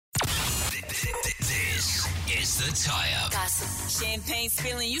It's the tie-up. Champagne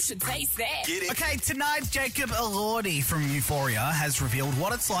spilling, you should taste that. Get it? Okay, tonight Jacob Elordi from Euphoria has revealed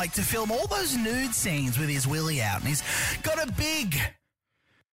what it's like to film all those nude scenes with his willy out, and he's got a big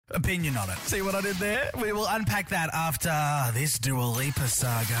opinion on it. See what I did there? We will unpack that after this Dua Lipa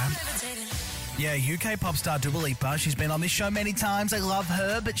saga. Yeah, UK pop star Dua Lipa. She's been on this show many times. I love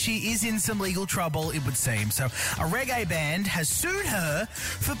her, but she is in some legal trouble, it would seem. So a reggae band has sued her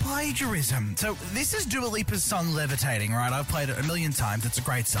for plagiarism. So this is Dua Lipa's song Levitating, right? I've played it a million times. It's a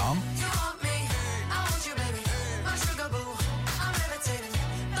great song. You want me, I want you, baby. My sugar boo, I'm levitating.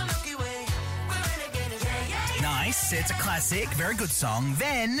 The Milky Way, we're renegading. Yeah, yeah. Nice. It's a classic. Very good song.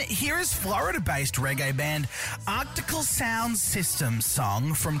 Then, here is Florida-based reggae band Arctical Sound System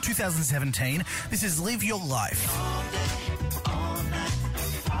song from 2017. This is Live Your Life. All day, all night,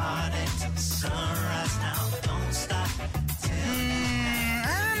 party till sunrise now. Don't stop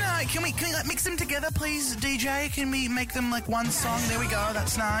I don't know. Can we like mix them together, please, DJ? Can we make them like one song? There we go.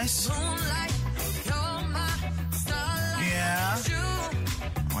 That's nice. moonlight. You're my starlight. Yeah.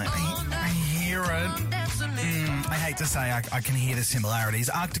 I hear it. I hate to say I can hear the similarities.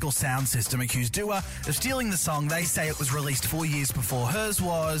 Arctical Sound System accused Dua of stealing the song. They say it was released 4 years before hers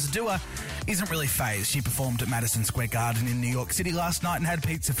was. Dua isn't really phased. She performed at Madison Square Garden in New York City last night and had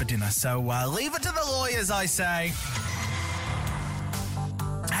pizza for dinner. So leave it to the lawyers, I say.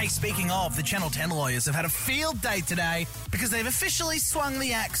 Hey, speaking of, the Channel 10 lawyers have had a field day today because they've officially swung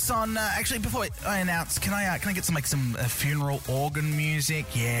the axe on... actually, before I announce, can I get some funeral organ music?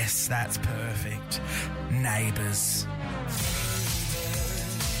 Yes, that's perfect. Neighbours.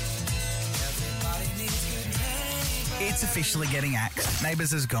 It's officially getting axed.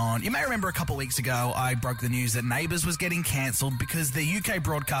 Neighbours is gone. You may remember a couple of weeks ago I broke the news that Neighbours was getting cancelled because the UK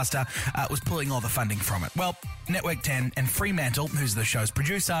broadcaster was pulling all the funding from it. Well, Network 10 and Fremantle, who's the show's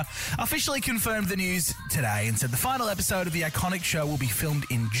producer, officially confirmed the news today and said the final episode of the iconic show will be filmed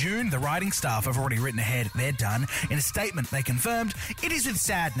in June. The writing staff have already written ahead. They're done. In a statement, they confirmed, "It is with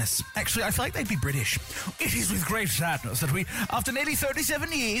sadness." Actually, I feel like they'd be British. "It is with great sadness that we, after nearly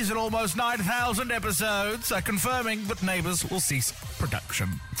 37 years and almost 9,000 episodes, are confirming that Neighbours will cease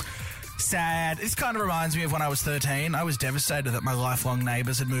production." Sad. This kind of reminds me of when I was 13. I was devastated that my lifelong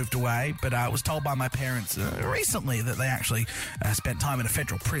neighbours had moved away, but I was told by my parents recently that they actually spent time in a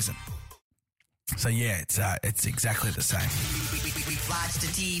federal prison. So yeah, it's exactly the same. We watch the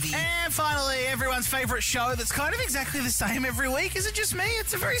TV. And finally, everyone's favourite show that's kind of exactly the same every week. Is it just me?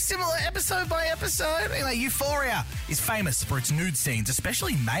 It's a very similar episode by episode. Anyway, Euphoria is famous for its nude scenes,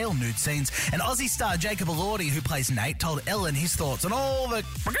 especially male nude scenes. And Aussie star Jacob Elordi, who plays Nate, told Ellen his thoughts on all the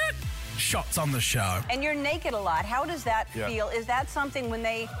shots on the show. And you're naked a lot. How does that feel? Is that something when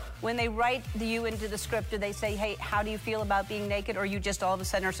they write you into the script, do they say, hey, how do you feel about being naked? Or you just all of a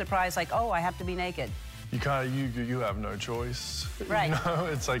sudden are surprised, like, oh, I have to be naked? You have no choice. Right. You know,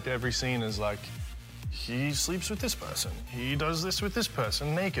 it's like every scene is like, he sleeps with this person, he does this with this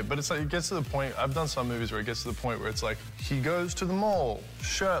person naked. But it's like, it gets to the point, I've done some movies where it gets to the point where it's like, he goes to the mall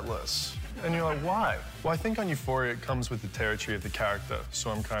shirtless. And you're like, why? Well, I think on Euphoria it comes with the territory of the character.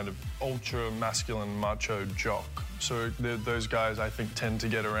 So I'm kind of ultra masculine macho jock. So those guys, I think, tend to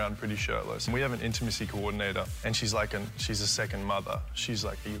get around pretty shirtless. And we have an intimacy coordinator, and she's a second mother. She's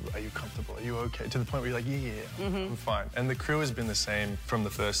like, are you comfortable? Are you okay? To the point where you're like, yeah, I'm fine. And the crew has been the same from the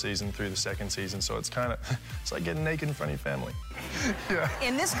first season through the second season. So it's it's like getting naked in front of your family. Yeah.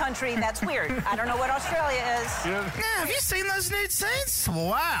 In this country, that's weird. I don't know what Australia is. Yeah, have you seen those nude scenes?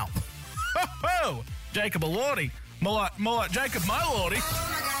 Wow. Ho, Jacob Elordi. More like Jacob Elordi.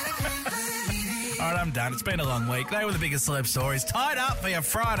 All right, I'm done. It's been a long week. They were the biggest celeb stories. Tied up for your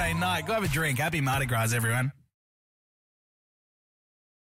Friday night. Go have a drink. Happy Mardi Gras, everyone.